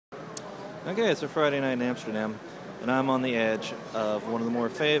Okay, it's a Friday night in Amsterdam, and I'm on the edge of one of the more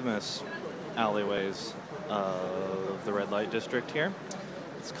famous alleyways of the red light district here.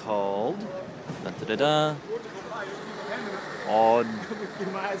 It's called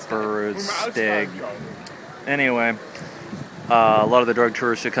Oddbirdstig. Anyway, a lot of the drug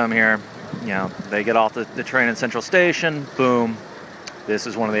tourists who come here, they get off the train in Central Station, boom, this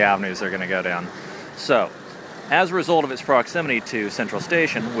is one of the avenues they're going to go down. So, as a result of its proximity to Central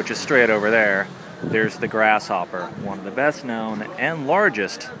Station, which is straight over there, there's the Grasshopper, one of the best known and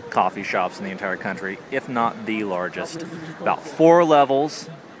largest coffee shops in the entire country, if not the largest. About 4 levels.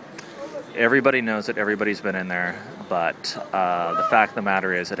 Everybody knows it, everybody's been in there, but the fact of the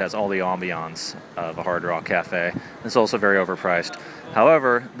matter is it has all the ambiance of a Hard Rock cafe. It's also very overpriced.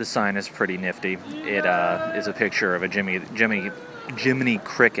 However, the sign is pretty nifty. It is a picture of a Jiminy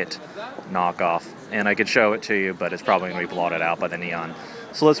Cricket knockoff, and I could show it to you, but it's probably going to be blotted out by the neon.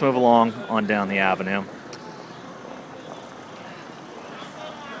 So let's move along on down the avenue.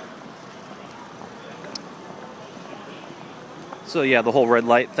 So yeah, the whole red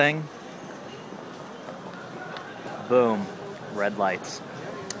light thing. Boom, red lights.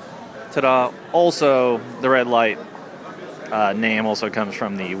 Ta-da! Also, the red light name also comes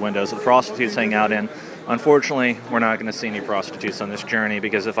from the windows that the prostitutes hang out in. Unfortunately, we're not going to see any prostitutes on this journey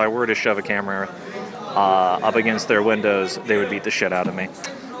because if I were to shove a camera up against their windows, they would beat the shit out of me.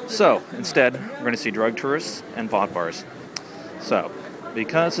 So, instead, we're going to see drug tourists and pot bars. So,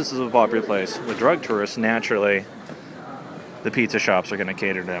 because this is a popular place with drug tourists, naturally, the pizza shops are going to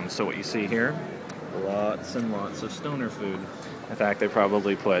cater to them. So what you see here, lots and lots of stoner food. In fact, they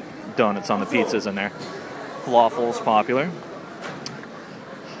probably put donuts on the pizzas in there. Falafel is popular.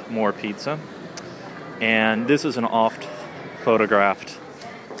 More pizza. And this is an oft-photographed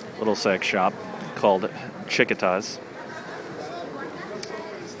little sex shop called Chiquitas.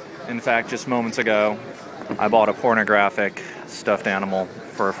 In fact, just moments ago, I bought a pornographic stuffed animal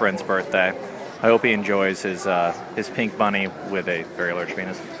for a friend's birthday. I hope he enjoys his pink bunny with a very large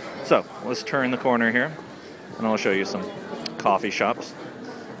penis. So, let's turn the corner here, and I'll show you some coffee shops.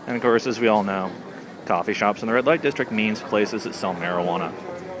 And of course, as we all know, coffee shops in the red light district means places that sell marijuana.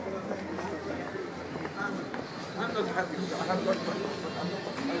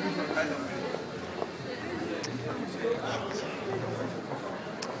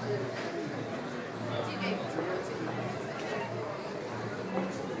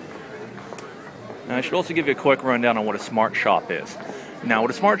 Now, I should also give you a quick rundown on what a smart shop is. Now,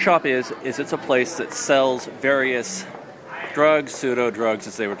 what a smart shop is it's a place that sells various drugs, pseudo-drugs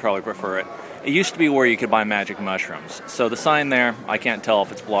as they would probably prefer it. It used to be where you could buy magic mushrooms. So the sign there, I can't tell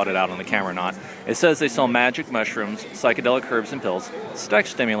if it's blotted out on the camera or not. It says they sell magic mushrooms, psychedelic herbs and pills,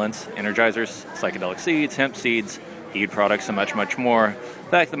 sex stimulants, energizers, psychedelic seeds, hemp seeds, weed products, and much, much more. The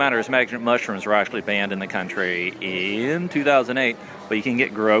fact of the matter is magic mushrooms were actually banned in the country in 2008, but you can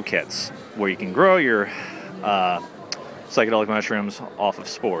get grow kits where you can grow your psychedelic mushrooms off of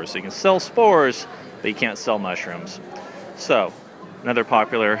spores. So you can sell spores, but you can't sell mushrooms. So, another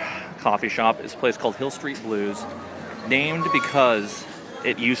popular coffee shop is a place called Hill Street Blues, named because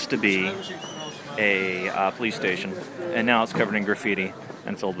it used to be a police station, and now it's covered in graffiti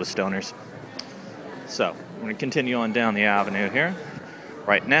and filled with stoners. So, we're going to continue on down the avenue here.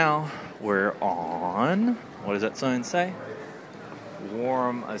 Right now, we're on, what does that sign say?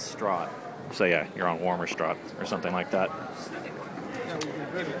 Warmstraat. So yeah, you're on Warmerstraat or something like that.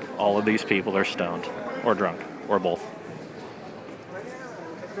 All of these people are stoned, or drunk, or both.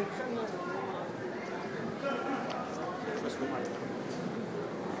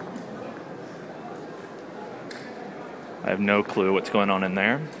 I have no clue what's going on in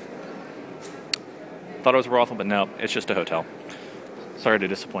there. Thought it was a brothel, but no, it's just a hotel. Sorry to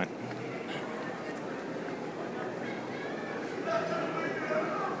disappoint.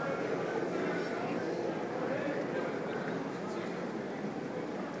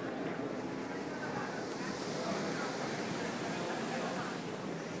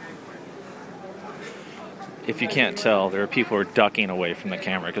 If you can't tell, there are people who are ducking away from the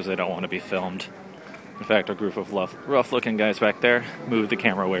camera because they don't want to be filmed. In fact, a group of rough-looking guys back there moved the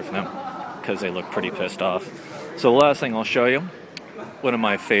camera away from them because they look pretty pissed off. So the last thing I'll show you, one of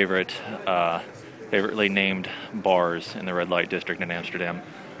my favoritely named bars in the red light district in Amsterdam,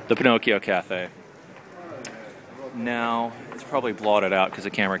 the Pinocchio Cafe. Now, it's probably blotted out because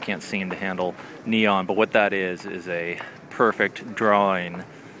the camera can't seem to handle neon, but what that is a perfect drawing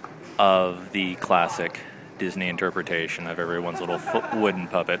of the classic Disney interpretation of everyone's little wooden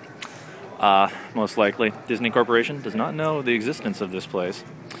puppet. Most likely, Disney Corporation does not know the existence of this place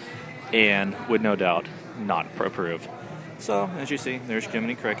and would no doubt not approve. So, as you see, there's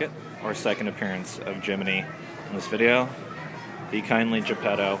Jiminy Cricket, our second appearance of Jiminy in this video. Be kindly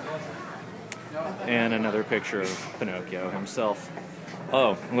Geppetto. And another picture of Pinocchio himself.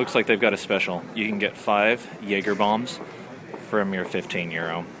 Oh, it looks like they've got a special. You can get 5 Jaeger bombs for a mere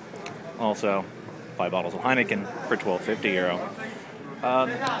 €15. Also, 5 bottles of Heineken for €12.50.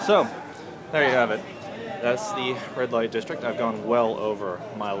 So, there you have it. That's the red light district. I've gone well over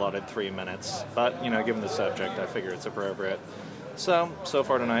my allotted 3 minutes, but, given the subject, I figure it's appropriate. So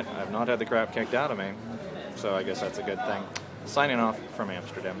far tonight, I've not had the crap kicked out of me, so I guess that's a good thing. Signing off from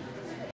Amsterdam.